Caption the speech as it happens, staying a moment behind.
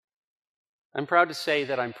I'm proud to say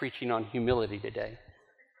that I'm preaching on humility today.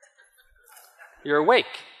 You're awake.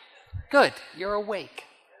 Good, you're awake.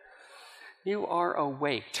 You are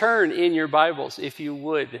awake. Turn in your Bibles, if you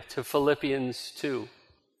would, to Philippians 2,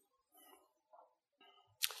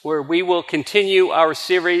 where we will continue our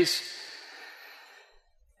series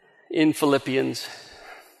in Philippians.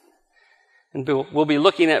 And we'll be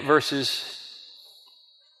looking at verses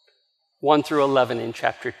 1 through 11 in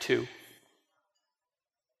chapter 2.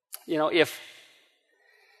 You know, if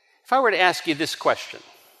I were to ask you this question,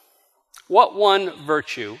 what one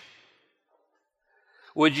virtue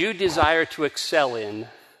would you desire to excel in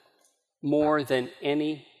more than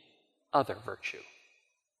any other virtue?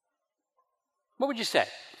 What would you say?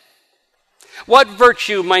 What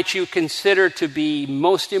virtue might you consider to be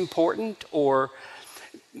most important, or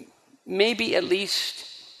maybe at least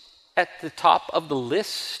at the top of the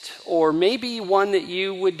list, or maybe one that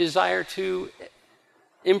you would desire to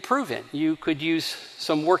improve in, you could use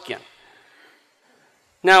some work in?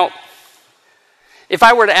 Now, if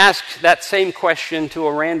I were to ask that same question to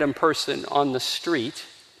a random person on the street,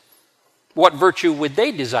 what virtue would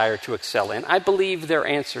they desire to excel in? I believe their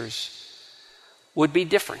answers would be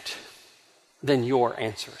different than your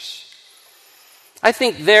answers. I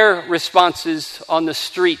think their responses on the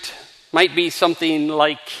street might be something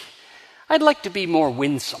like, I'd like to be more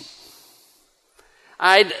winsome.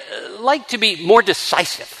 I'd like to be more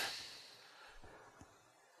decisive,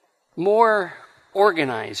 more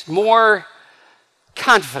organized, more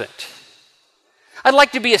confident. I'd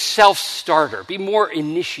like to be a self-starter, be more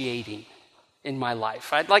initiating in my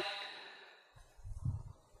life. I'd like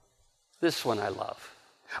this one I love.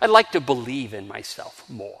 I'd like to believe in myself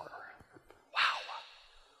more. Wow,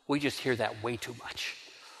 we just hear that way too much.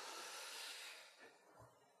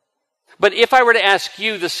 But if I were to ask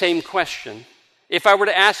you the same question, if I were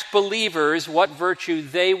to ask believers what virtue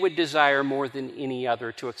they would desire more than any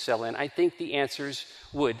other to excel in, I think the answers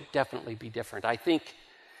would definitely be different. I think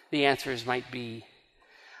the answers might be,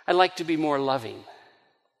 I'd like to be more loving.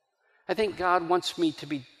 I think God wants me to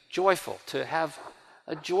be joyful, to have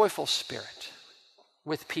a joyful spirit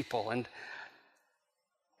with people. And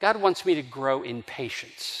God wants me to grow in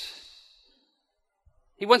patience.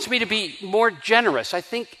 He wants me to be more generous. I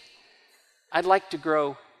think I'd like to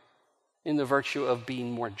grow in the virtue of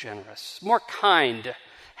being more generous, more kind,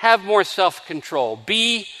 have more self-control,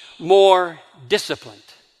 be more disciplined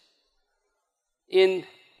in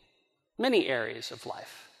many areas of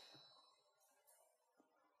life.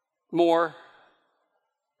 More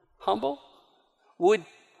humble? Would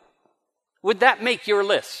that make your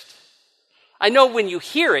list? I know when you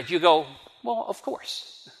hear it, you go, well, of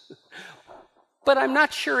course. But I'm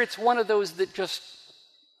not sure it's one of those that just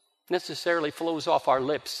necessarily flows off our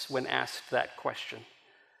lips when asked that question.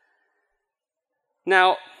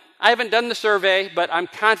 Now, I haven't done the survey, but I'm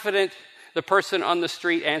confident the person on the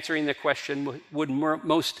street answering the question would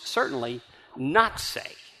most certainly not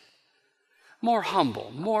say, more humble,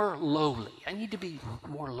 more lowly. I need to be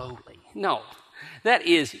more lowly. No, that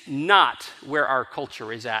is not where our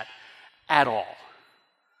culture is at all.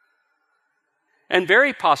 And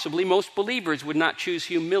very possibly most believers would not choose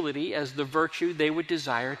humility as the virtue they would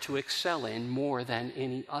desire to excel in more than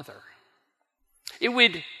any other. It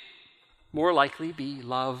would more likely be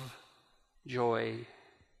love, joy,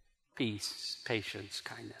 peace, patience,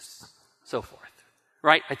 kindness, so forth.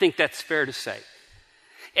 Right? I think that's fair to say.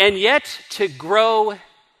 And yet, to grow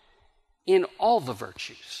in all the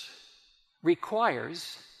virtues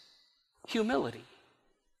requires humility.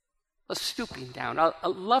 A stooping down, a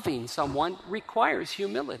loving someone requires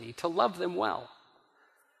humility to love them well.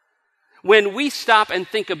 When we stop and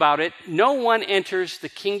think about it, no one enters the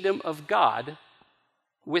kingdom of God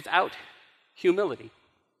without humility.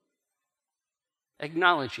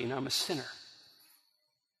 Acknowledging I'm a sinner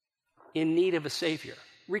in need of a Savior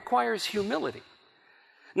requires humility.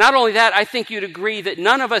 Not only that, I think you'd agree that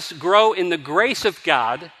none of us grow in the grace of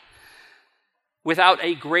God without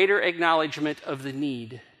a greater acknowledgement of the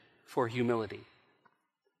need for humility.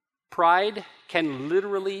 Pride can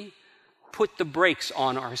literally put the brakes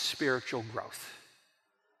on our spiritual growth.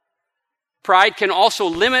 Pride can also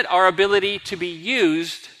limit our ability to be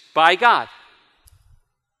used by God.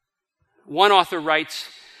 One author writes,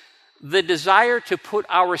 the desire to put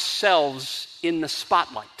ourselves in the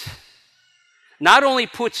spotlight not only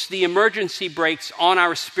puts the emergency brakes on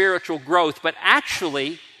our spiritual growth, but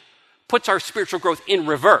actually puts our spiritual growth in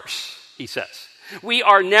reverse, he says. We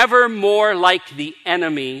are never more like the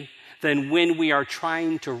enemy than when we are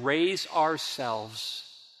trying to raise ourselves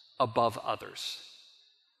above others.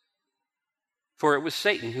 For it was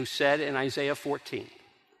Satan who said in Isaiah 14,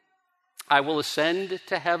 I will ascend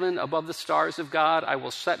to heaven above the stars of God. I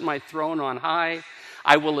will set my throne on high.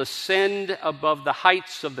 I will ascend above the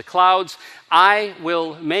heights of the clouds. I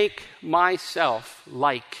will make myself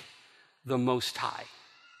like the Most High.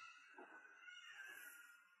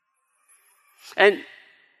 And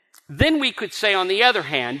then we could say, on the other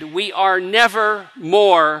hand, we are never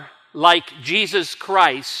more like Jesus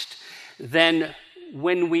Christ than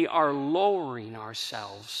when we are lowering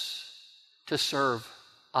ourselves to serve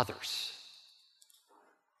others.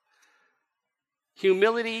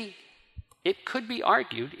 Humility, it could be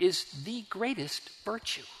argued, is the greatest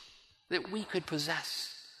virtue that we could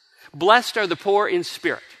possess. Blessed are the poor in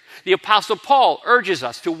spirit. The Apostle Paul urges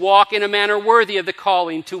us to walk in a manner worthy of the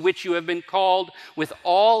calling to which you have been called, with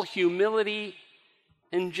all humility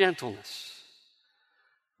and gentleness.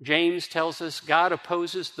 James tells us God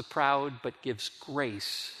opposes the proud but gives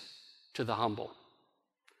grace to the humble.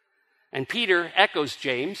 And Peter echoes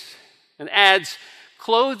James and adds,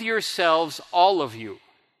 clothe yourselves, all of you,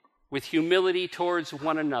 with humility towards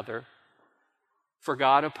one another, for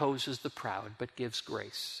God opposes the proud but gives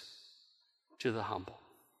grace to the humble.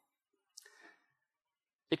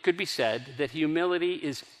 It could be said that humility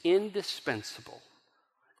is indispensable,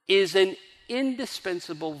 is an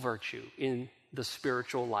indispensable virtue in the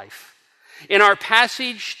spiritual life. In our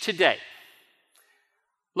passage today,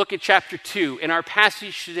 look at chapter 2. In our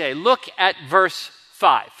passage today, look at verse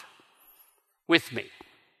 5 with me.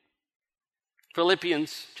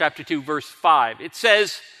 Philippians chapter 2, verse 5. It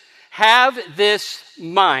says, have this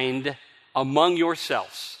mind among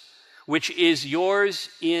yourselves, which is yours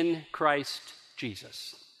in Christ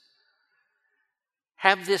Jesus.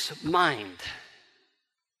 Have this mind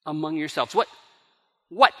among yourselves.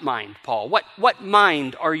 What mind, Paul? What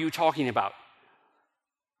mind are you talking about?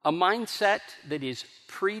 A mindset that is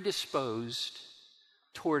predisposed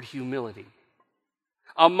toward humility.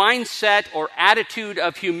 A mindset or attitude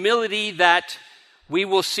of humility that we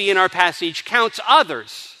will see in our passage counts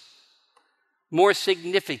others more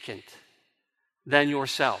significant than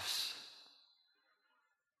yourselves.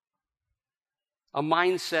 A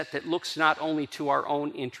mindset that looks not only to our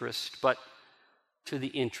own interest, but to the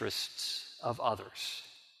interests of others.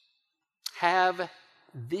 Have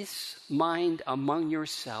this mind among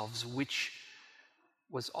yourselves, which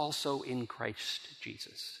was also in Christ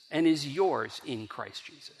Jesus, and is yours in Christ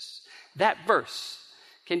Jesus. That verse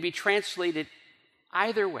can be translated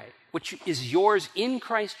either way, which is yours in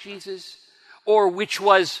Christ Jesus, or which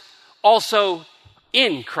was also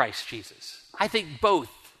in Christ Jesus. I think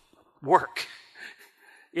both work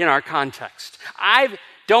in our context. I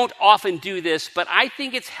don't often do this, but I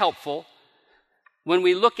think it's helpful when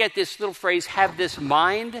we look at this little phrase, have this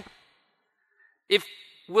mind, if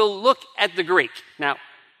we'll look at the Greek. Now,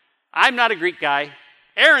 I'm not a Greek guy.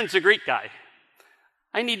 Aaron's a Greek guy.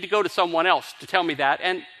 I need to go to someone else to tell me that.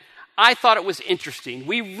 And I thought it was interesting.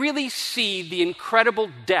 We really see the incredible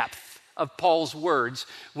depth of Paul's words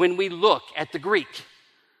when we look at the Greek.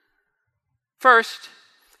 First,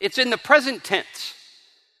 it's in the present tense,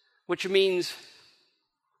 which means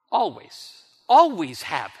always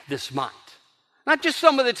have this mind. Not just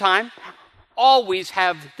some of the time, always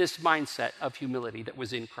have this mindset of humility that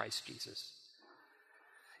was in Christ Jesus.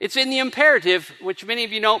 It's in the imperative, which many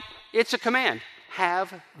of you know, it's a command.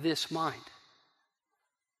 Have this mind.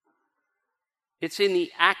 It's in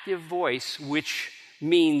the active voice, which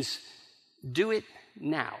means do it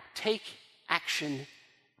now. Take action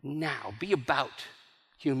now. Be about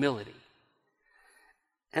humility.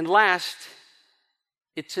 And last,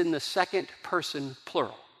 it's in the second person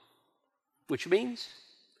plural, which means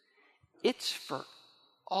it's for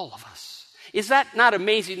all of us. Is that not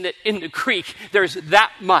amazing that in the Greek there's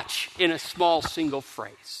that much in a small single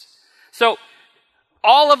phrase? So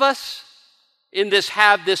all of us in this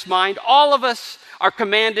have this mind, all of us are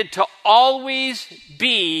commanded to always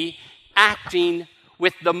be acting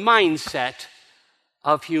with the mindset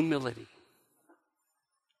of humility.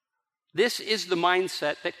 This is the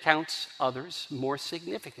mindset that counts others more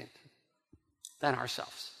significant than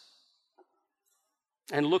ourselves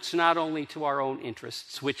and looks not only to our own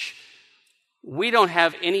interests, which we don't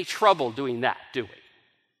have any trouble doing that, do we?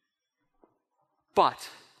 But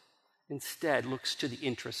instead looks to the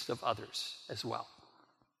interests of others as well.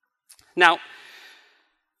 Now,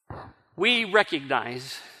 we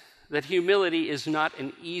recognize that humility is not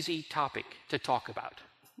an easy topic to talk about.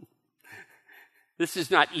 This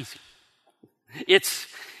is not easy. It's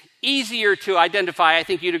easier to identify, I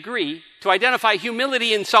think you'd agree, to identify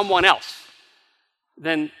humility in someone else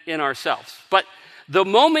than in ourselves. But the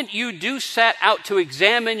moment you do set out to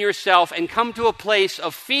examine yourself and come to a place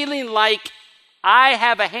of feeling like I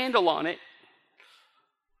have a handle on it,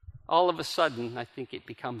 all of a sudden, I think it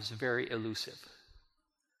becomes very elusive.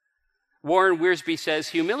 Warren Wiersbe says,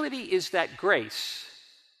 humility is that grace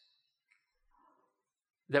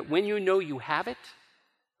that when you know you have it,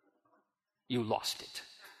 you lost it.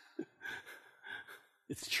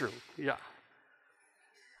 It's true, yeah.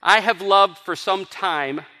 I have loved for some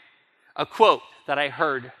time a quote that I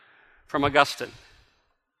heard from Augustine.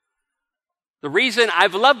 The reason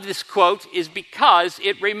I've loved this quote is because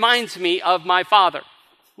it reminds me of my father.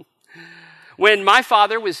 When my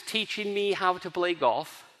father was teaching me how to play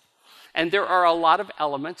golf, and there are a lot of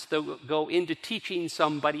elements that go into teaching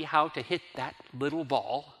somebody how to hit that little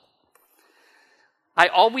ball, I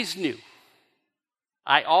always knew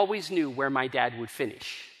where my dad would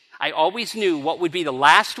finish. I always knew what would be the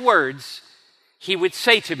last words he would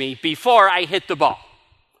say to me before I hit the ball.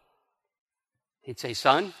 He'd say,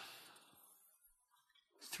 son,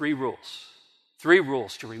 3 rules. 3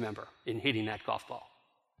 rules to remember in hitting that golf ball.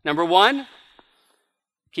 Number 1,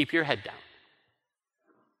 keep your head down.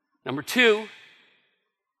 Number 2,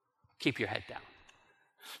 keep your head down.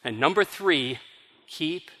 And number 3,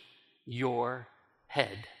 keep your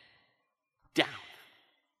head down.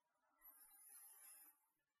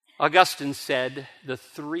 Augustine said the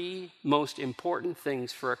 3 most important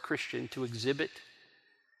things for a Christian to exhibit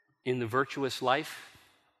in the virtuous life,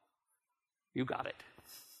 you got it.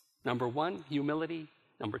 Number 1, humility.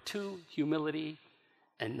 Number 2, humility.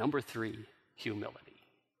 And number 3, humility.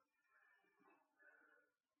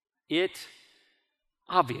 It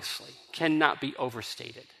obviously cannot be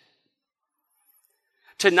overstated.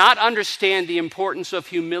 To not understand the importance of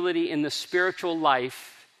humility in the spiritual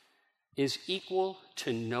life is equal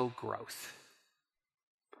to no growth.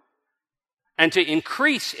 And to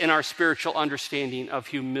increase in our spiritual understanding of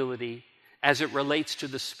humility as it relates to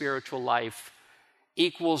the spiritual life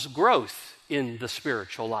equals growth in the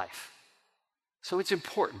spiritual life. So it's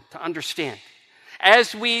important to understand.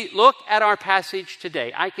 As we look at our passage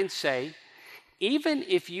today, I can say, even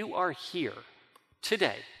if you are here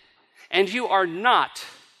today and you are not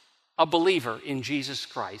a believer in Jesus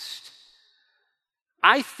Christ,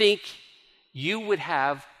 I think you would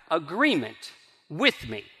have agreement with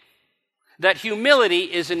me that humility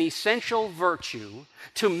is an essential virtue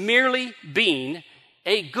to merely being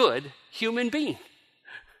a good human being.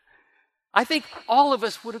 I think all of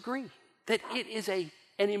us would agree that it is an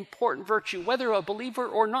important virtue, whether a believer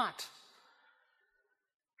or not.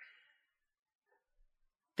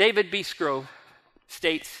 David Beesgrove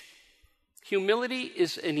states, humility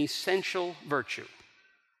is an essential virtue.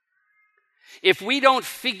 If we don't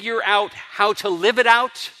figure out how to live it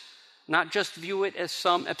out, not just view it as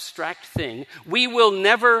some abstract thing, we will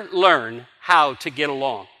never learn how to get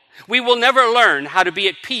along. We will never learn how to be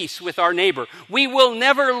at peace with our neighbor. We will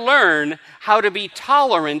never learn how to be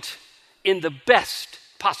tolerant in the best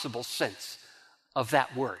possible sense of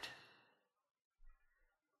that word.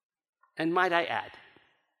 And might I add,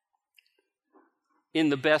 in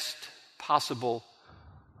the best possible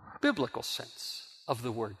biblical sense of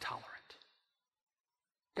the word tolerant.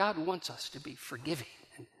 God wants us to be forgiving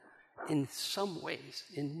and in some ways,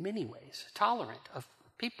 in many ways, tolerant of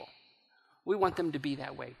people. We want them to be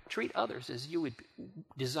that way. Treat others as you would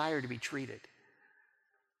desire to be treated.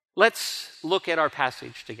 Let's look at our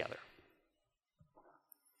passage together.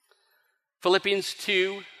 Philippians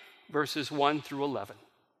 2, verses 1 through 11.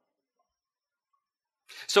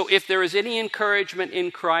 So if there is any encouragement in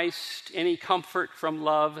Christ, any comfort from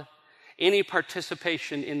love, any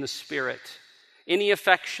participation in the Spirit, any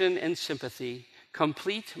affection and sympathy,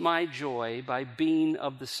 complete my joy by being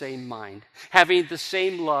of the same mind, having the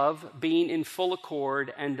same love, being in full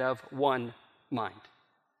accord and of one mind.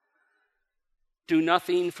 Do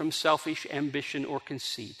nothing from selfish ambition or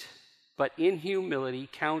conceit, but in humility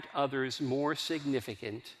count others more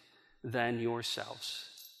significant than yourselves.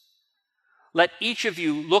 Let each of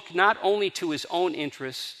you look not only to his own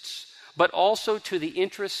interests, but also to the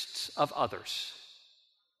interests of others.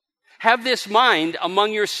 Have this mind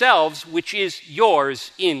among yourselves, which is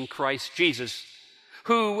yours in Christ Jesus,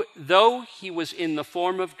 who, though he was in the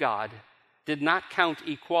form of God, did not count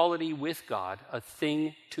equality with God a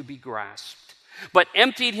thing to be grasped, but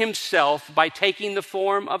emptied himself by taking the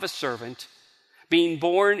form of a servant, being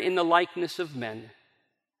born in the likeness of men,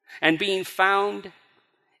 and being found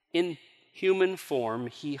in human form,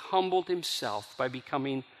 he humbled himself by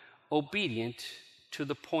becoming obedient to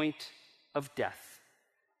the point of death,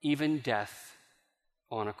 even death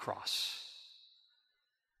on a cross.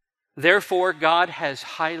 Therefore, God has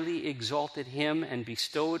highly exalted him and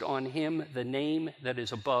bestowed on him the name that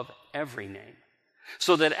is above every name,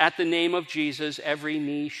 so that at the name of Jesus every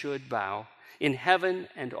knee should bow, in heaven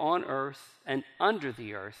and on earth and under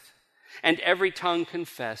the earth, and every tongue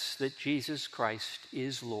confess that Jesus Christ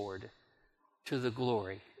is Lord, to the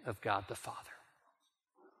glory of God the Father.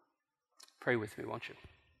 Pray with me, won't you?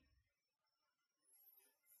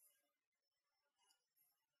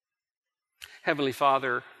 Heavenly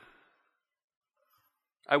Father,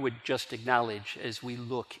 I would just acknowledge as we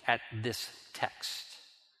look at this text,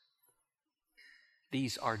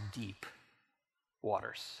 these are deep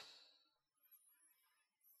waters.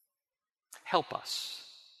 Help us,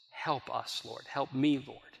 Lord. Help me,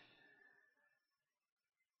 Lord,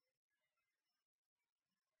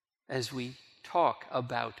 as we talk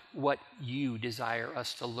about what you desire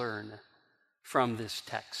us to learn from this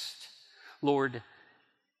text. Lord,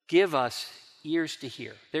 give us ears to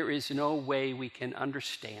hear. There is no way we can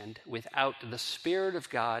understand without the Spirit of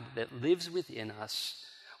God that lives within us,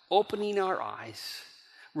 opening our eyes,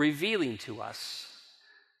 revealing to us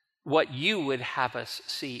what you would have us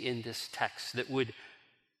see in this text that would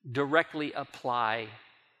directly apply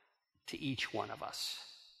to each one of us.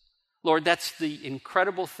 Lord, that's the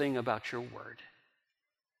incredible thing about your word.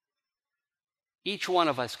 Each one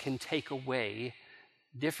of us can take away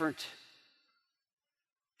different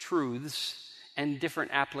truths and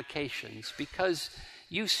different applications because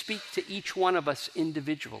you speak to each one of us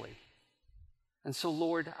individually. And so,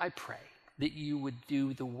 Lord, I pray that you would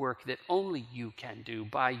do the work that only you can do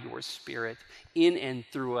by your Spirit in and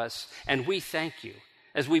through us. And we thank you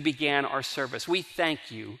as we began our service. We thank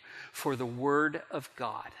you for the Word of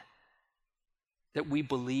God that we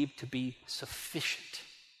believe to be sufficient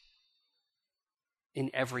in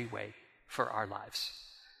every way for our lives.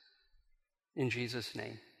 In Jesus'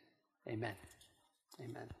 name, amen.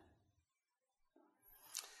 Amen.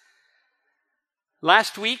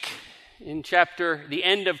 Last week, in the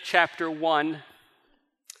end of chapter 1,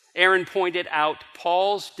 Aaron pointed out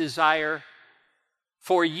Paul's desire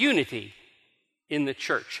for unity in the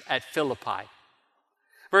church at Philippi.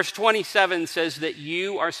 Verse 27 says that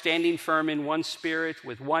you are standing firm in one spirit,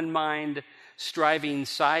 with one mind, striving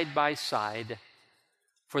side by side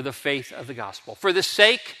for the faith of the gospel. For the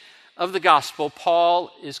sake of the gospel,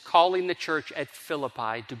 Paul is calling the church at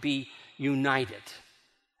Philippi to be united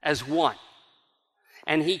as one.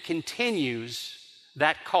 And he continues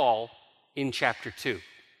that call in chapter 2.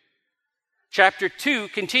 Chapter 2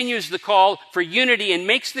 continues the call for unity and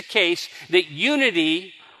makes the case that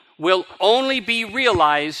unity will only be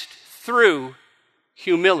realized through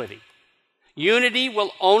humility. Unity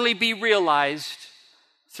will only be realized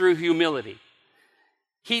through humility.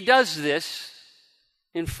 He does this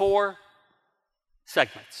in 4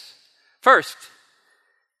 segments. First,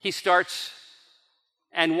 he starts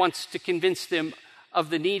and wants to convince them of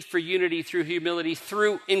the need for unity through humility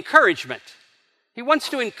through encouragement. He wants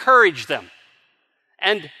to encourage them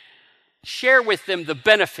and share with them the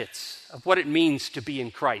benefits of what it means to be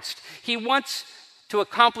in Christ. He wants to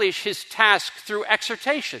accomplish his task through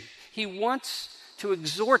exhortation. He wants to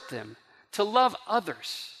exhort them to love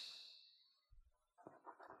others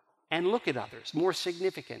and look at others more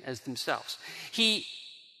significant as themselves. He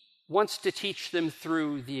wants to teach them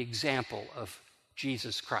through the example of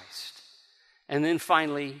Jesus Christ. And then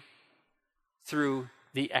finally, through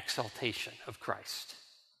the exaltation of Christ.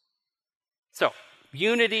 So,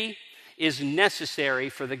 unity is necessary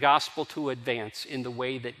for the gospel to advance in the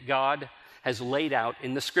way that God has laid out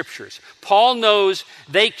in the scriptures. Paul knows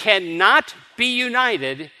they cannot be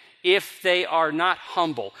united if they are not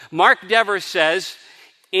humble. Mark Dever says,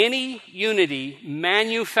 any unity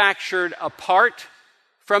manufactured apart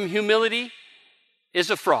from humility is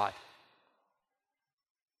a fraud.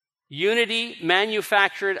 Unity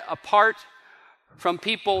manufactured apart from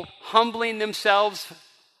people humbling themselves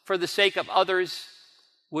for the sake of others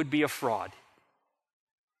would be a fraud.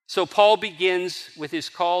 So Paul begins with his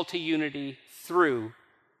call to unity through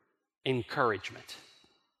encouragement.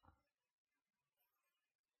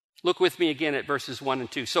 Look with me again at verses 1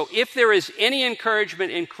 and 2. So if there is any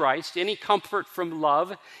encouragement in Christ, any comfort from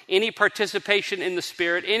love, any participation in the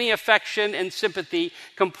Spirit, any affection and sympathy,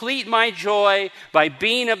 complete my joy by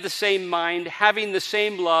being of the same mind, having the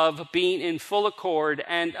same love, being in full accord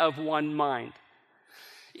and of one mind.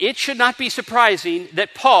 It should not be surprising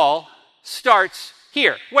that Paul starts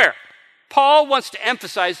here. Where? Paul wants to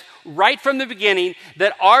emphasize right from the beginning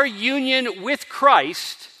that our union with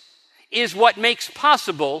Christ is what makes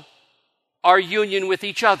possible our union with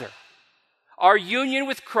each other. Our union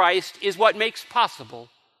with Christ is what makes possible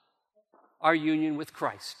our union with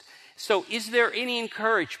Christ. So is there any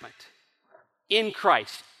encouragement in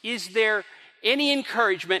Christ? Is there any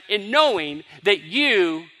encouragement in knowing that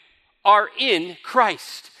you are in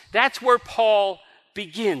Christ? That's where Paul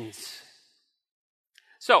begins.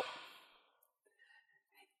 So,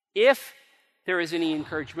 If there is any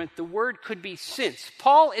encouragement, the word could be since.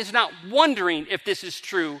 Paul is not wondering if this is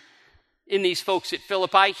true in these folks at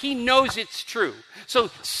Philippi. He knows it's true.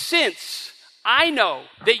 So since I know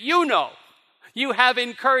that you have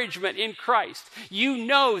encouragement in Christ, you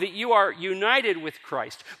know that you are united with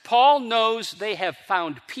Christ. Paul knows they have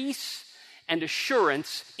found peace and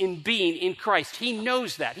assurance in being in Christ. He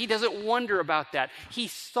knows that. He doesn't wonder about that. He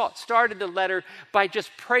started the letter by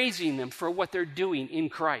just praising them for what they're doing in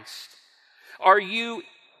Christ. Are you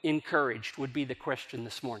encouraged, would be the question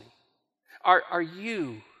this morning. Are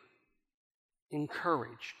you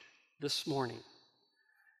encouraged this morning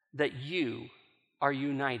that you are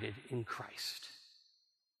united in Christ?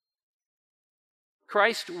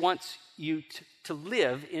 Christ wants you to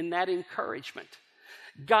live in that encouragement.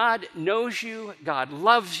 God knows you. God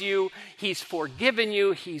loves you. He's forgiven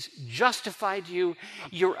you. He's justified you.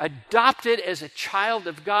 You're adopted as a child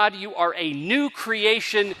of God. You are a new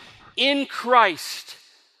creation in Christ.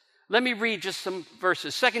 Let me read just some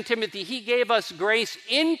verses. 2 Timothy, he gave us grace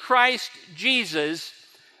in Christ Jesus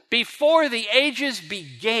before the ages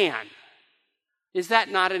began. Is that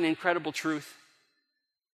not an incredible truth?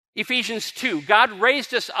 Ephesians 2, God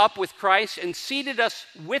raised us up with Christ and seated us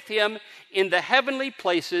with him in the heavenly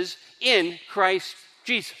places in Christ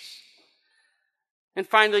Jesus. And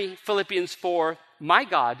finally, Philippians 4, my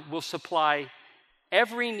God will supply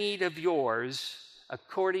every need of yours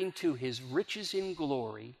according to his riches in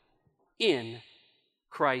glory in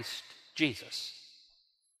Christ Jesus.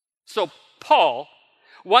 So Paul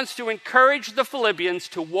wants to encourage the Philippians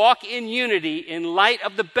to walk in unity in light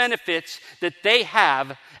of the benefits that they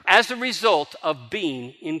have as a result of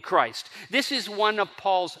being in Christ. This is one of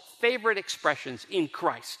Paul's favorite expressions, in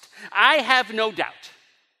Christ. I have no doubt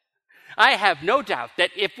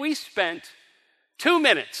that if we spent 2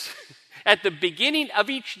 minutes at the beginning of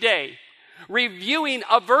each day reviewing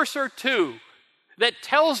a verse or two that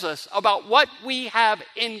tells us about what we have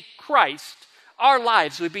in Christ, our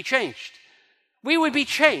lives would be changed. We would be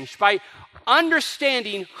changed by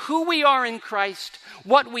understanding who we are in Christ,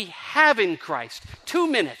 what we have in Christ. 2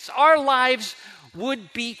 minutes, our lives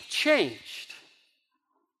would be changed.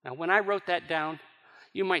 Now, when I wrote that down,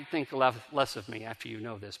 you might think less of me after you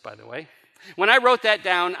know this, by the way. When I wrote that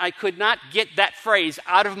down, I could not get that phrase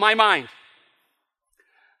out of my mind.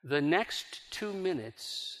 The next 2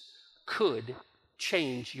 minutes could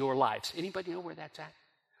change your lives. Anybody know where that's at?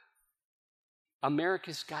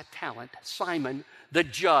 America's Got Talent, Simon, the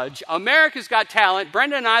judge. America's Got Talent.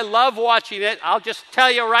 Brenda and I love watching it. I'll just tell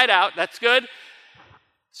you right out. That's good.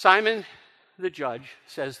 Simon, the judge,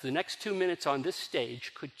 says the next 2 minutes on this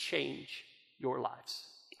stage could change your lives.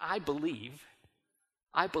 I believe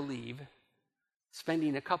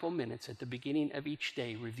spending a couple minutes at the beginning of each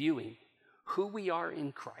day reviewing who we are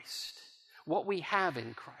in Christ, what we have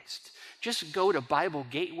in Christ. Just go to Bible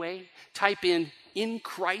Gateway, type in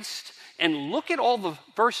Christ, and look at all the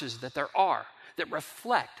verses that there are that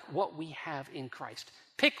reflect what we have in Christ.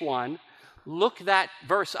 Pick one, look that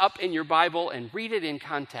verse up in your Bible and read it in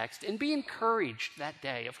context, and be encouraged that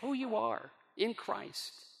day of who you are in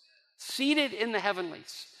Christ, seated in the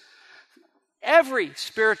heavenlies. Every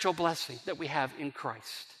spiritual blessing that we have in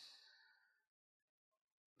Christ.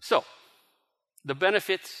 So, the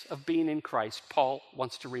benefits of being in Christ, Paul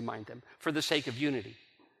wants to remind them for the sake of unity.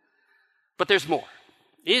 But there's more.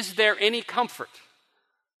 Is there any comfort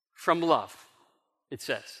from love? It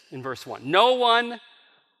says in verse 1. No one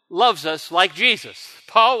loves us like Jesus.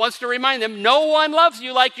 Paul wants to remind them, no one loves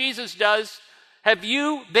you like Jesus does. Have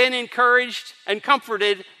you been encouraged and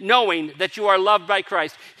comforted knowing that you are loved by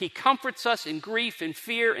Christ? He comforts us in grief and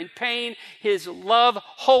fear and pain. His love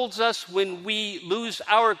holds us when we lose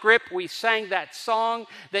our grip. We sang that song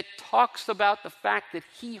that talks about the fact that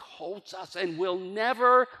he holds us and will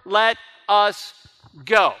never let us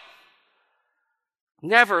go.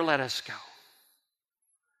 Never let us go.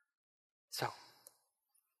 So,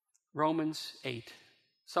 Romans 8.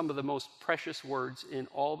 Some of the most precious words in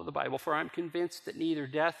all of the Bible. For I'm convinced that neither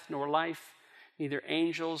death nor life, neither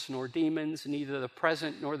angels nor demons, neither the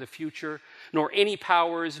present nor the future, nor any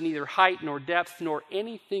powers, neither height nor depth, nor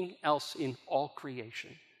anything else in all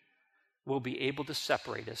creation will be able to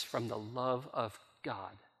separate us from the love of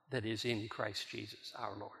God that is in Christ Jesus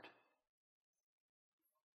our Lord.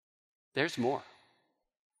 There's more.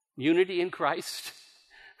 Unity in Christ,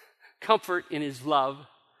 comfort in his love.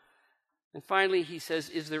 And finally, he says,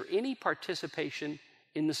 is there any participation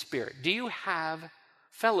in the Spirit? Do you have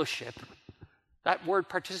fellowship? That word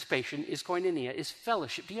participation is koinonia, is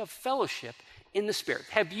fellowship. Do you have fellowship in the Spirit?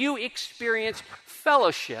 Have you experienced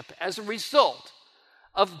fellowship as a result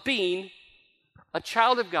of being a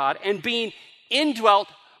child of God and being indwelt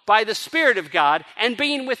by the Spirit of God and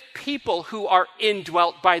being with people who are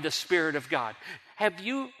indwelt by the Spirit of God. Have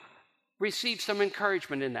you received some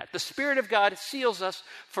encouragement in that? The Spirit of God seals us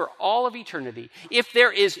for all of eternity. If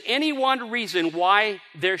there is any one reason why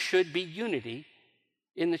there should be unity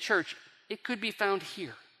in the church, it could be found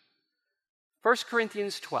here. 1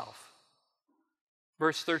 Corinthians 12,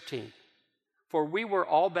 verse 13. For we were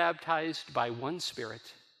all baptized by one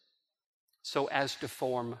Spirit, so as to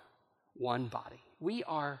form one body. We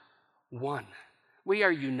are one. We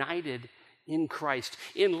are united in Christ.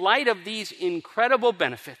 In light of these incredible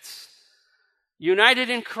benefits, united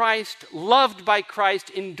in Christ, loved by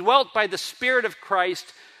Christ, indwelt by the Spirit of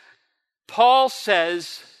Christ, Paul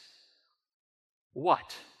says,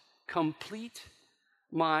 what? Complete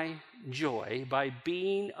my joy by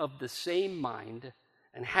being of the same mind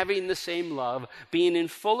and having the same love, being in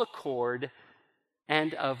full accord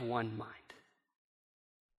and of one mind.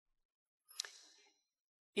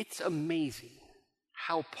 It's amazing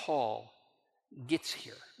how Paul gets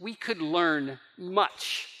here. We could learn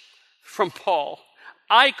much from Paul.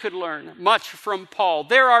 I could learn much from Paul.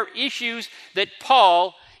 There are issues that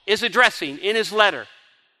Paul is addressing in his letter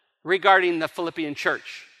regarding the Philippian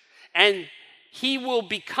church. And he will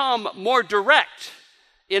become more direct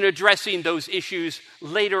in addressing those issues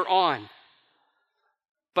later on.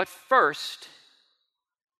 But first,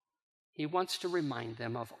 he wants to remind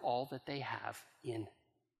them of all that they have in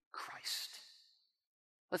Christ.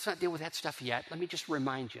 Let's not deal with that stuff yet. Let me just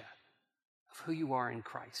remind you of who you are in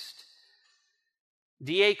Christ.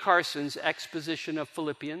 D.A. Carson's exposition of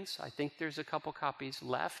Philippians, I think there's a couple copies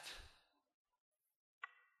left,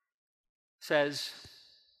 says,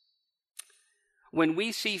 when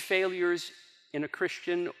we see failures in a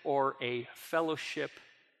Christian or a fellowship,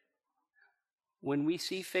 when we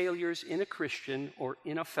see failures in a Christian or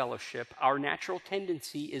in a fellowship, our natural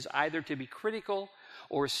tendency is either to be critical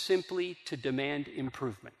or simply to demand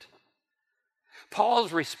improvement.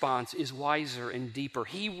 Paul's response is wiser and deeper.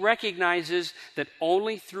 He recognizes that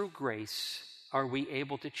only through grace are we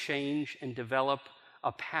able to change and develop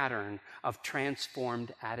a pattern of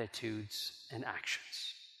transformed attitudes and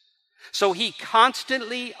actions. So he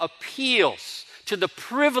constantly appeals to the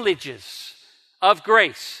privileges of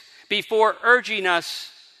grace before urging us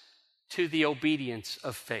to the obedience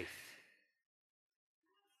of faith.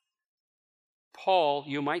 Paul,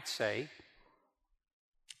 you might say,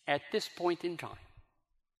 at this point in time,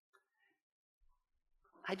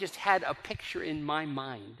 I just had a picture in my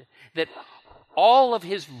mind that all of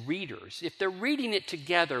his readers, if they're reading it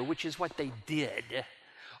together, which is what they did,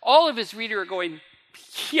 all of his readers are going,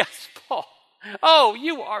 yes, Paul. Oh,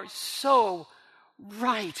 you are so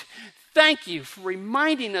right. Thank you for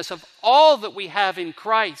reminding us of all that we have in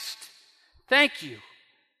Christ. Thank you.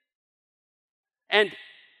 And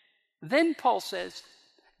then Paul says,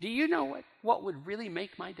 do you know what would really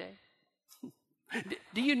make my day?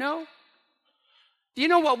 Do you know? Do you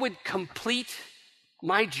know what would complete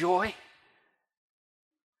my joy?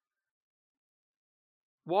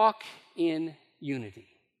 Walk in unity.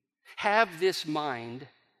 Have this mind,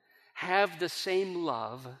 have the same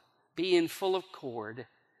love, be in full accord,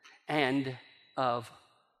 and of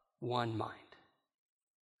one mind.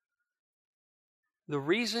 The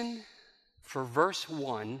reason for verse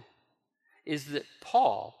 1 is that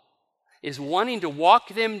Paul is wanting to walk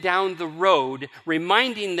them down the road,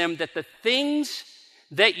 reminding them that the things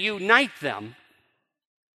that unite them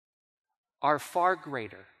are far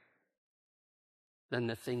greater than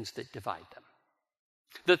the things that divide them.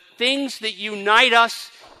 The things that unite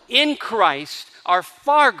us in Christ are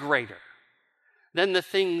far greater than the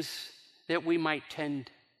things that we might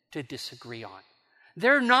tend to disagree on.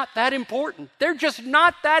 They're not that important. They're just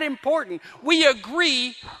not that important. We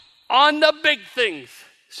agree on the big things.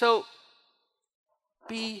 So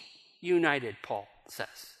be united, Paul says.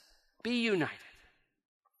 Be united.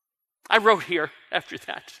 I wrote here after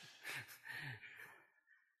that.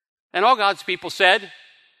 And all God's people said,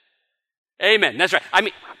 amen. That's right. I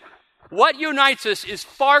mean, what unites us is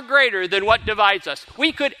far greater than what divides us.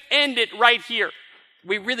 We could end it right here.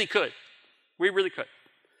 We really could. We really could.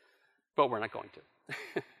 But we're not going to.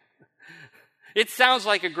 It sounds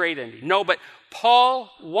like a great ending. No, but Paul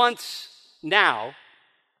wants now,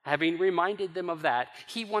 having reminded them of that,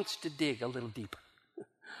 he wants to dig a little deeper.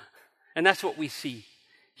 And that's what we see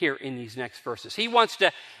here in these next verses. He wants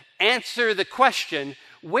to answer the question,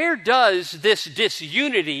 where does this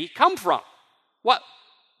disunity come from?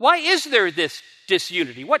 Why is there this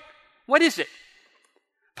disunity? What is it?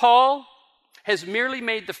 Paul has merely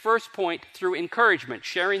made the first point through encouragement,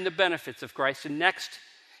 sharing the benefits of Christ, and next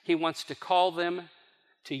he wants to call them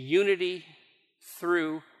to unity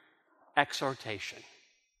through exhortation.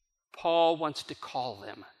 Paul wants to call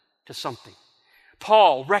them to something.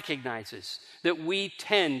 Paul recognizes that we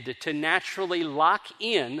tend to naturally lock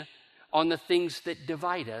in on the things that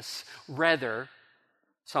divide us rather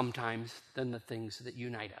sometimes than the things that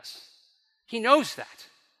unite us. He knows that.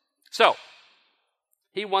 So,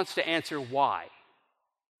 he wants to answer why.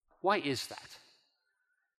 Why is that?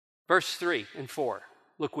 Verse 3 and 4,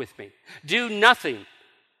 look with me. Do nothing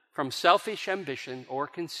from selfish ambition or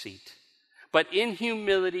conceit, but in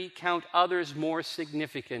humility count others more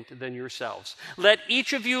significant than yourselves. Let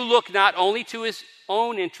each of you look not only to his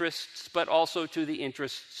own interests, but also to the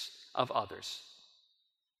interests of others.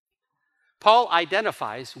 Paul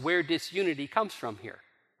identifies where disunity comes from here,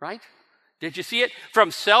 right? Did you see it? From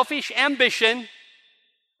selfish ambition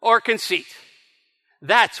or conceit.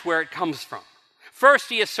 That's where it comes from. First,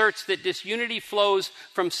 he asserts that disunity flows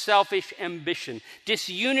from selfish ambition.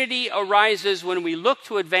 Disunity arises when we look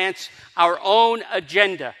to advance our own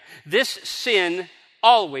agenda. This sin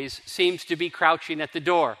always seems to be crouching at the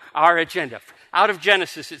door, our agenda. Out of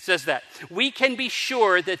Genesis, it says that. We can be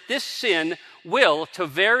sure that this sin will, to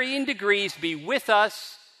varying degrees, be with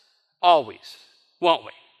us always, won't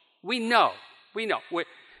we? We know.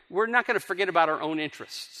 We're not going to forget about our own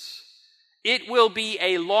interests. It will be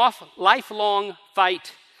a lifelong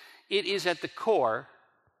fight. It is at the core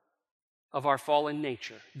of our fallen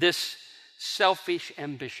nature. This selfish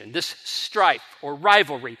ambition, this strife or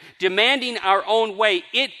rivalry, demanding our own way,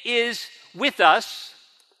 it is with us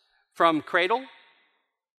from cradle,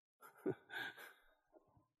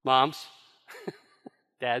 moms,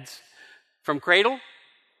 dads, from cradle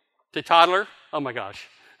to toddler, oh my gosh,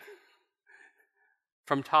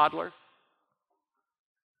 from toddler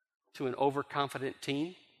to an overconfident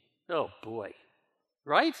teen, oh boy,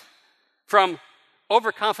 right? From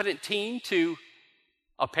overconfident teen to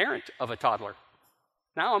a parent of a toddler.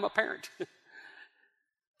 Now I'm a parent.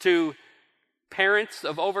 To parents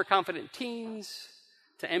of overconfident teens,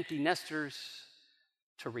 to empty nesters,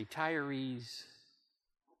 to retirees,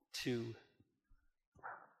 to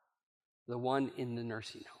the one in the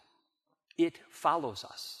nursing home. It follows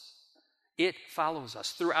us. It follows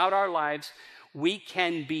us. Throughout our lives, we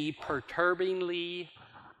can be perturbingly,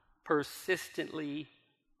 persistently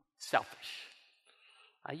selfish.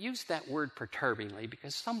 I use that word perturbingly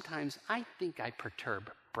because sometimes I think I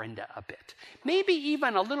perturb Brenda a bit. Maybe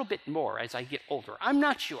even a little bit more as I get older. I'm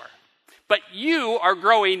not sure. But you are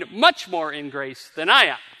growing much more in grace than I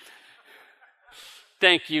am.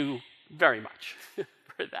 Thank you very much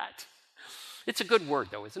for that. It's a good word,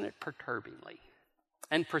 though, isn't it? Perturbingly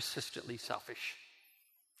and persistently selfish.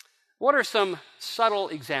 What are some subtle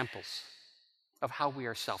examples of how we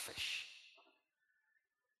are selfish?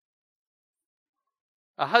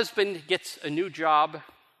 A husband gets a new job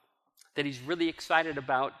that he's really excited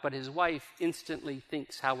about, but his wife instantly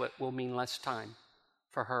thinks how it will mean less time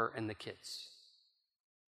for her and the kids.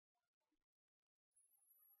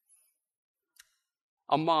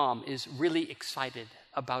 A mom is really excited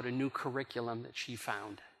about a new curriculum that she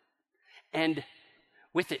found. And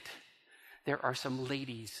with it, there are some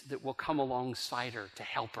ladies that will come alongside her to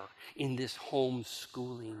help her in this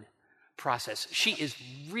homeschooling process. She is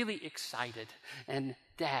really excited, and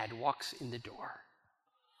Dad walks in the door.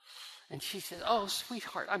 And she says, "Oh,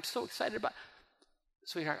 sweetheart, I'm so excited about..."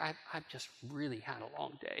 "Sweetheart, I've just really had a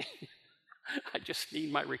long day. I just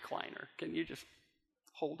need my recliner. Can you just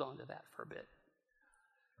hold on to that for a bit?"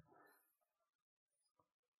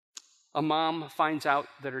 A mom finds out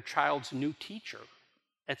that her child's new teacher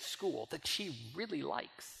at school that she really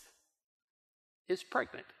likes is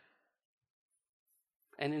pregnant.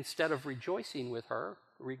 And instead of rejoicing with her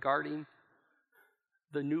regarding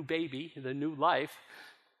the new baby, the new life,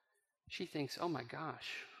 she thinks, "Oh my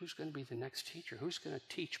gosh, who's going to be the next teacher? Who's going to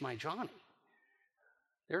teach my Johnny?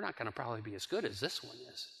 They're not going to probably be as good as this one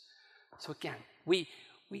is." So again, we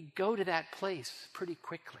go to that place pretty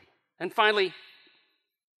quickly. And finally,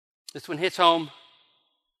 this one hits home.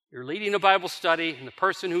 You're leading a Bible study, and the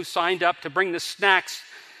person who signed up to bring the snacks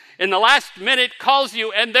in the last minute calls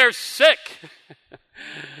you, and they're sick.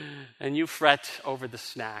 And you fret over the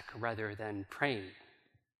snack rather than praying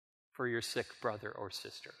for your sick brother or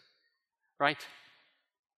sister. Right?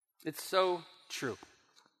 It's so true.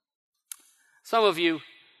 Some of you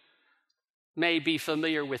may be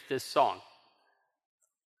familiar with this song.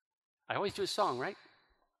 I always do a song, right?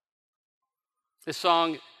 This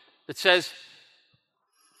song that says,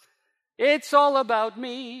 "It's all about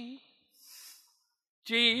me,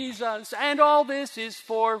 Jesus, and all this is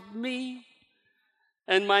for me,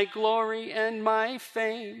 and my glory and my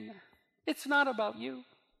fame. It's not about you."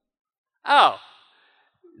 Oh,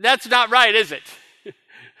 that's not right, is it?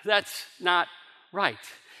 That's not right.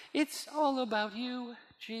 It's all about you,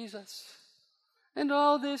 Jesus. And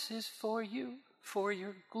all this is for you, for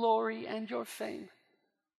your glory and your fame.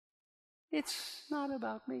 It's not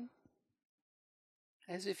about me.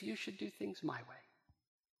 As if you should do things my way.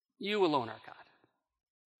 You alone are God.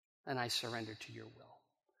 And I surrender to your will.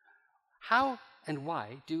 How and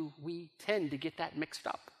why do we tend to get that mixed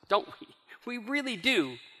up? Don't we? We really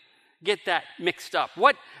do get that mixed up.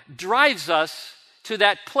 What drives us to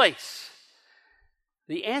that place?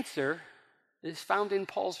 The answer is found in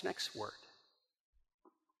Paul's next word.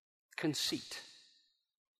 Conceit.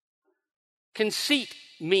 Conceit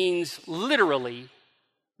means literally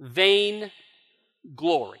vain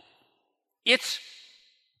glory. It's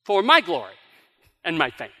for my glory and my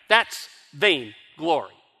fame. That's vain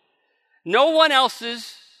glory. No one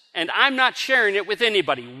else's, and I'm not sharing it with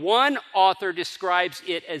anybody. One author describes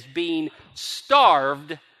it as being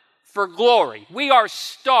starved for glory. We are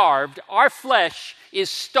starved. Our flesh is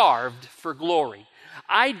starved for glory.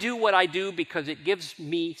 I do what I do because it gives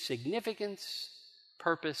me significance,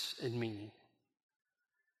 purpose, and meaning.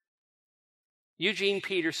 Eugene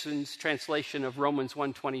Peterson's translation of Romans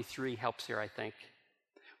 1:23 helps here, I think.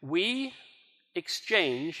 We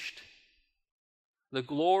exchanged the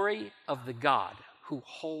glory of the God who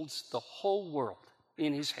holds the whole world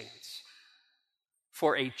in his hands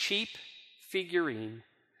for a cheap figurine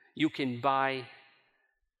you can buy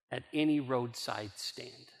at any roadside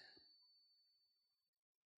stand.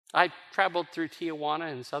 I traveled through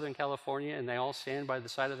Tijuana in Southern California, and they all stand by the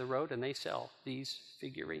side of the road, and they sell these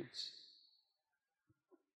figurines.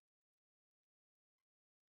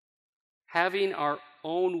 Having our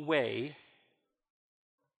own way,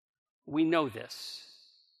 we know this.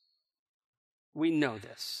 We know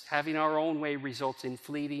this. Having our own way results in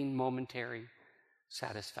fleeting, momentary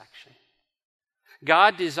satisfaction.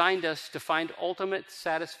 God designed us to find ultimate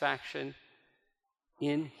satisfaction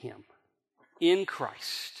in Him, in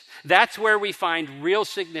Christ. That's where we find real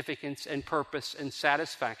significance and purpose and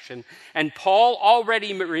satisfaction. And Paul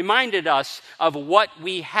already reminded us of what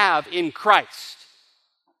we have in Christ.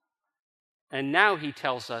 And now he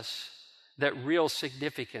tells us that real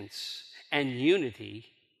significance and unity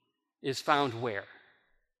is found where?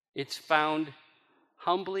 It's found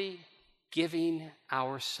humbly giving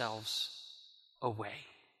ourselves away.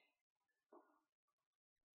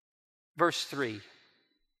 Verse 3,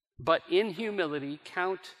 but in humility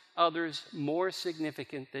count others more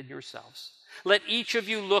significant than yourselves. Let each of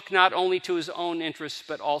you look not only to his own interests,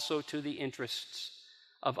 but also to the interests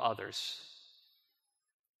of others.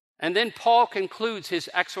 And then Paul concludes his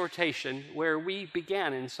exhortation where we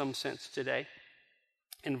began in some sense today,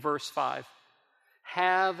 in verse 5.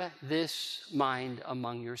 Have this mind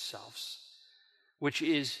among yourselves, which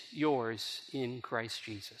is yours in Christ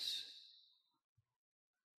Jesus.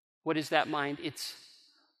 What is that mind? It's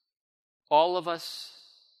all of us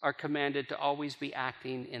are commanded to always be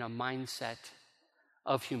acting in a mindset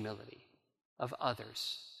of humility, of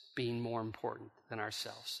others being more important than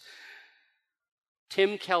ourselves.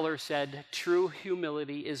 Tim Keller said, true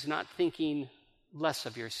humility is not thinking less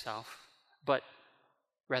of yourself, but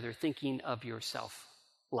rather thinking of yourself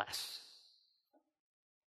less.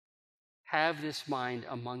 Have this mind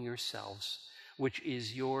among yourselves, which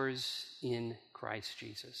is yours in Christ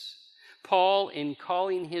Jesus. Paul, in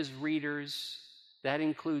calling his readers, that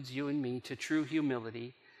includes you and me, to true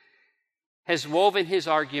humility, has woven his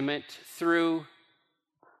argument through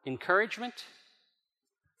encouragement,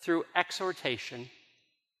 through exhortation,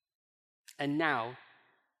 and now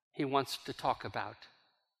he wants to talk about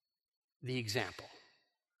the example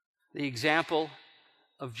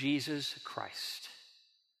of Jesus Christ.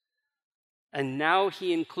 And now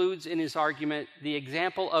he includes in his argument the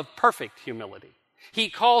example of perfect humility. He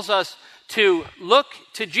calls us to look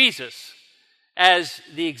to Jesus as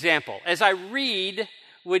the example. As I read,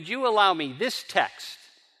 would you allow me this text,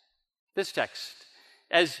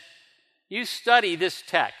 as you study this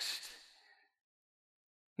text,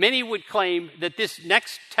 many would claim that this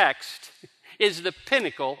next text is the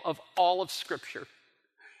pinnacle of all of Scripture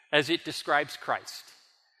as it describes Christ.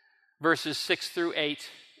 Verses 6 through 8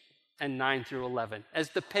 and 9 through 11 as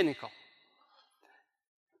the pinnacle.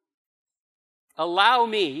 Allow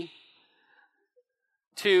me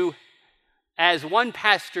to, as one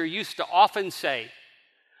pastor used to often say,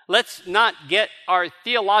 let's not get our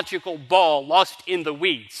theological ball lost in the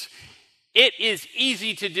weeds. It is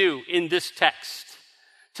easy to do in this text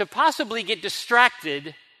to possibly get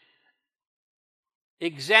distracted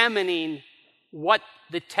examining what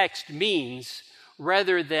the text means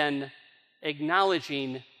rather than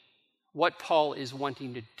acknowledging what Paul is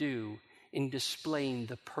wanting to do in displaying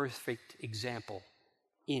the perfect example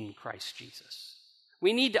in Christ Jesus.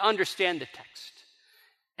 We need to understand the text.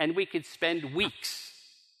 And we could spend weeks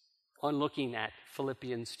on looking at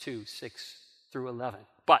Philippians 2, 6 through 11.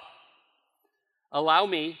 But allow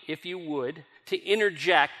me, if you would, to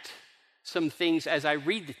interject some things as I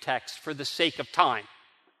read the text for the sake of time,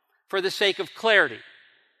 for the sake of clarity.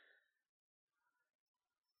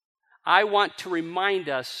 I want to remind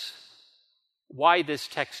us why this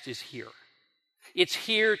text is here. It's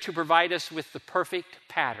here to provide us with the perfect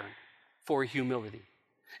pattern for humility.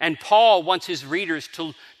 And Paul wants his readers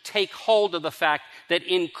to take hold of the fact that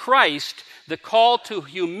in Christ, the call to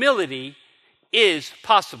humility is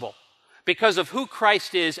possible. Because of who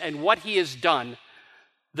Christ is and what he has done,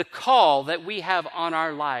 the call that we have on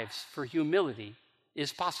our lives for humility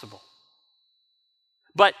is possible.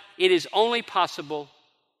 But it is only possible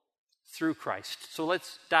through Christ. So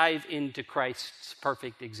let's dive into Christ's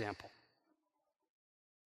perfect example.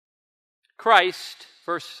 Christ,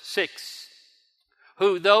 verse 6,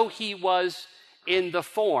 who though he was in the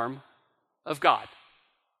form of God,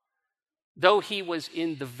 though he was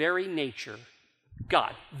in the very nature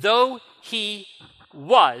God, though he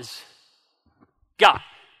was God.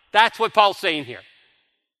 That's what Paul's saying here.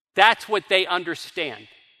 That's what they understand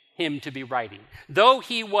him to be writing. Though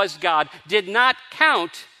he was God, did not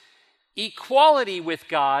count equality with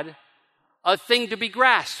God a thing to be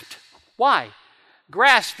grasped. Why?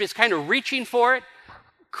 Grasp is kind of reaching for it.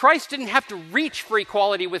 Christ didn't have to reach for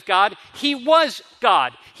equality with God. He was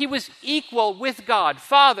God. He was equal with God,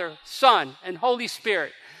 Father, Son, and Holy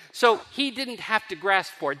Spirit. So he didn't have to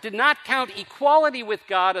grasp for it. Did not count equality with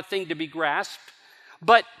God a thing to be grasped,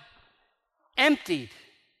 but emptied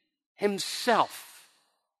himself.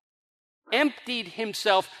 Emptied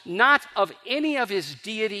himself not of any of his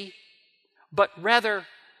deity, but rather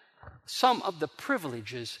some of the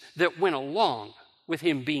privileges that went along with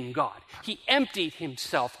him being God. He emptied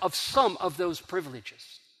himself of some of those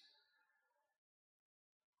privileges.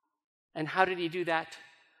 And how did he do that?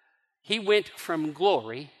 He went from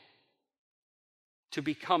glory to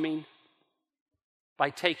becoming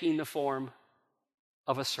by taking the form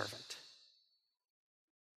of a servant.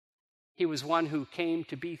 He was one who came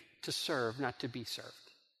to serve, not to be served.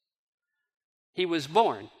 He was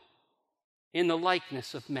born in the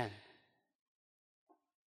likeness of men.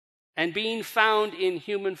 And being found in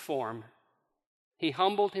human form, he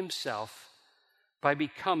humbled himself by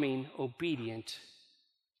becoming obedient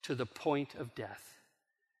to the point of death,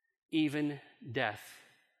 even death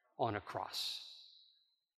on a cross.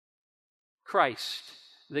 Christ,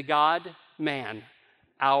 the God-man,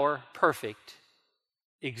 our perfect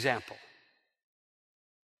example,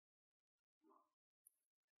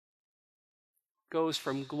 goes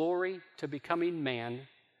from glory to becoming man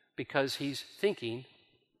because he's thinking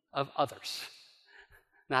of others,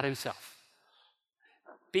 not himself.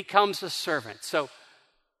 Becomes a servant. So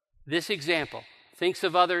this example, thinks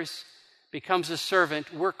of others, becomes a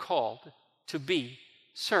servant. We're called to be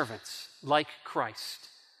servants like Christ.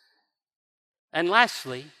 And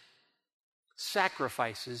lastly,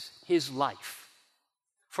 sacrifices his life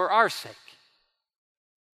for our sake.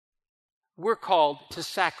 We're called to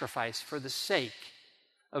sacrifice for the sake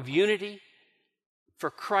of unity, for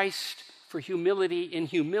Christ, for humility. In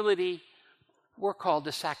humility, we're called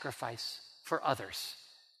to sacrifice for others,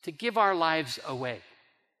 to give our lives away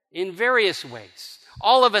in various ways.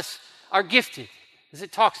 All of us are gifted, as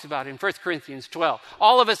it talks about in 1 Corinthians 12.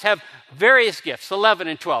 All of us have various gifts, 11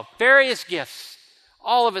 and 12, various gifts.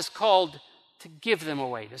 All of us called to give them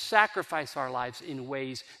away, to sacrifice our lives in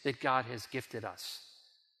ways that God has gifted us.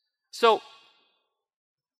 So,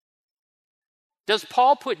 does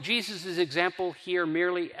Paul put Jesus' example here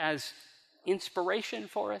merely as inspiration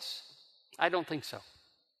for us? I don't think so.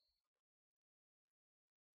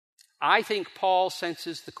 I think Paul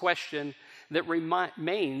senses the question that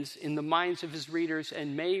remains in the minds of his readers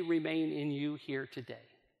and may remain in you here today.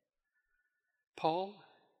 Paul,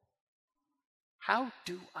 how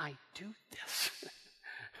do I do this?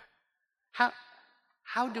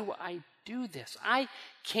 How do I do this? I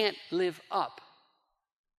can't live up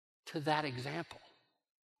to that example.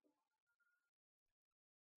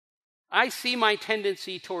 I see my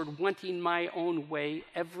tendency toward wanting my own way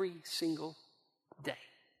every single day.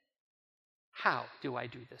 How do I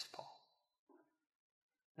do this, Paul?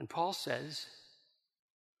 And Paul says,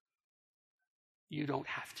 you don't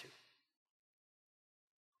have to.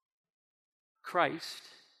 Christ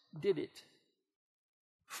did it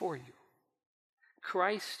for you.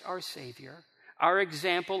 Christ, our Savior, our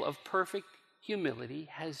example of perfect humility,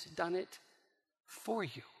 has done it for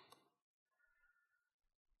you.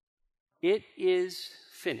 It is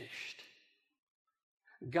finished.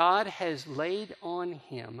 God has laid on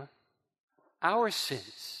him our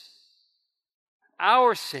sins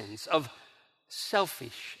of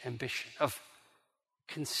selfish ambition, of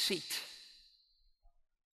conceit.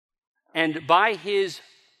 And by his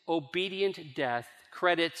obedient death,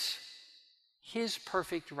 credits his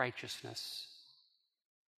perfect righteousness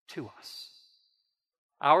to us.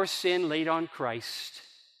 Our sin laid on Christ,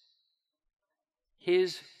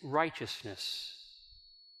 his righteousness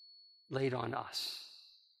laid on us.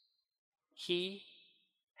 He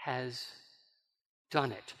has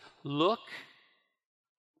done it. Look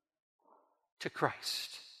to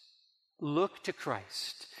Christ. Look to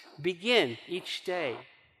Christ. Begin each day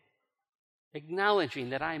acknowledging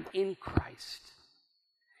that I am in Christ.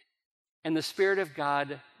 And the Spirit of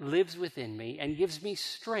God lives within me and gives me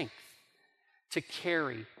strength to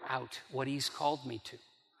carry out what he's called me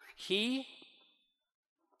to.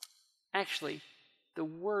 Actually, the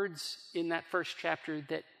words in that first chapter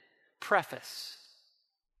that preface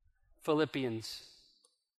Philippians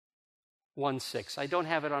 1:6. I don't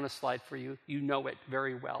have it on a slide for you. You know it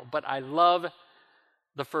very well. But I love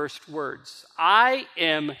the first words. I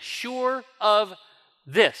am sure of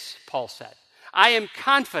this, Paul said. I am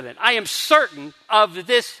confident, I am certain of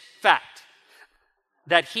this fact,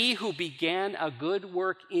 that he who began a good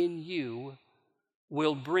work in you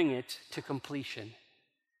will bring it to completion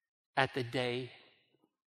at the day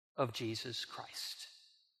of Jesus Christ.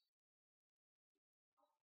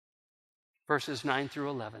 Verses 9 through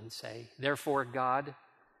 11 say, therefore God,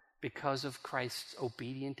 because of Christ's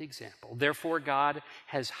obedient example, therefore God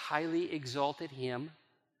has highly exalted him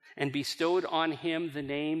and bestowed on him the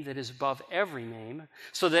name that is above every name,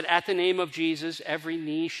 so that at the name of Jesus every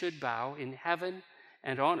knee should bow in heaven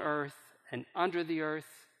and on earth and under the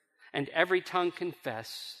earth, and every tongue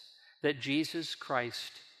confess that Jesus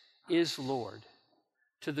Christ is Lord,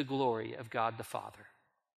 to the glory of God the Father.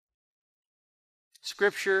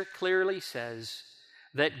 Scripture clearly says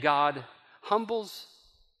that God humbles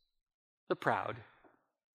the proud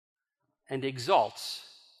and exalts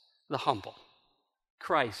the humble.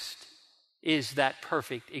 Christ is that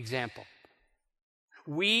perfect example.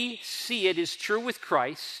 We see it is true with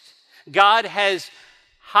Christ. God has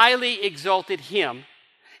highly exalted him,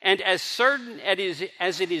 and as certain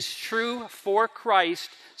as it is true for Christ,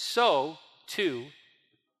 so too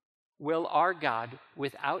will our God,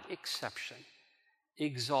 without exception,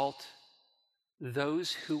 exalt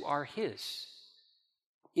those who are his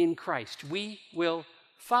in Christ. We will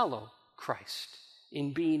follow Christ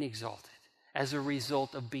in being exalted as a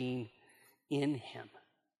result of being in him.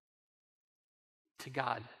 To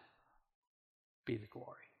God be the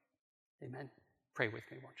glory. Amen. Pray with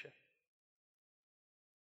me, won't you?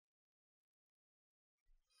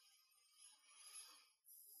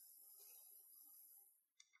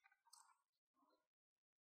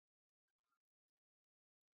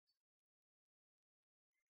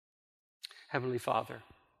 Heavenly Father,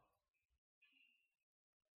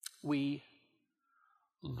 we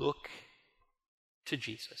look to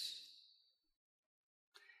Jesus.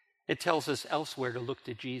 It tells us elsewhere to look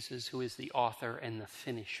to Jesus, who is the author and the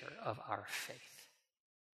finisher of our faith.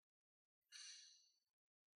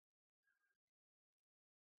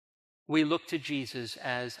 We look to Jesus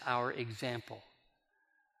as our example,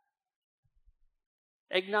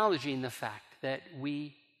 acknowledging the fact that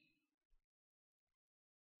we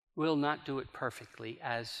will not do it perfectly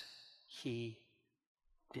as he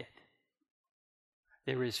did.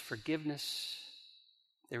 There is forgiveness,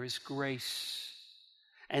 there is grace,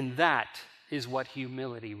 and that is what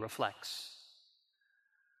humility reflects.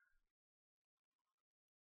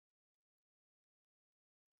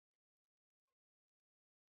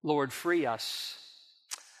 Lord, free us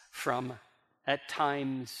from, at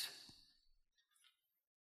times,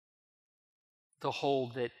 the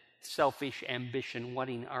hold that selfish ambition,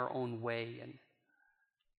 wanting our own way, and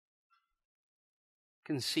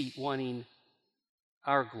conceit, wanting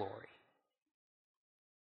our glory.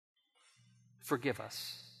 Forgive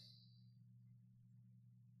us.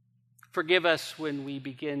 Forgive us when we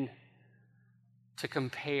begin to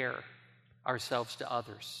compare ourselves to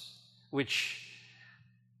others, which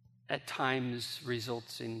at times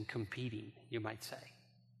results in competing, you might say.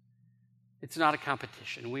 It's not a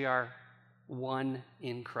competition. We are one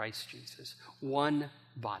in Christ Jesus, one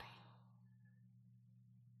body.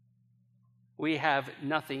 We have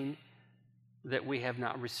nothing that we have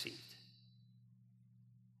not received.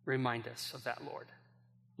 Remind us of that, Lord.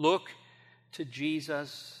 Look to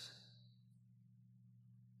Jesus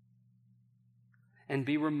and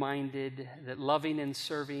be reminded that loving and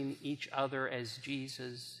serving each other as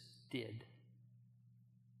Jesus did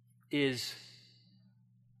is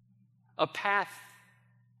a path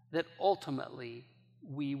that ultimately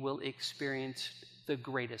we will experience the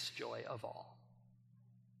greatest joy of all.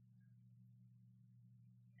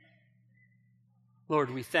 Lord,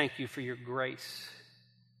 we thank you for your grace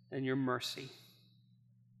and your mercy.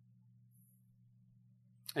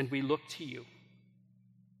 And we look to you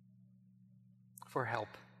for help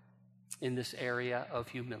in this area of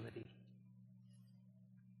humility.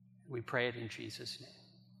 We pray it in Jesus'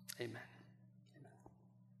 name. Amen.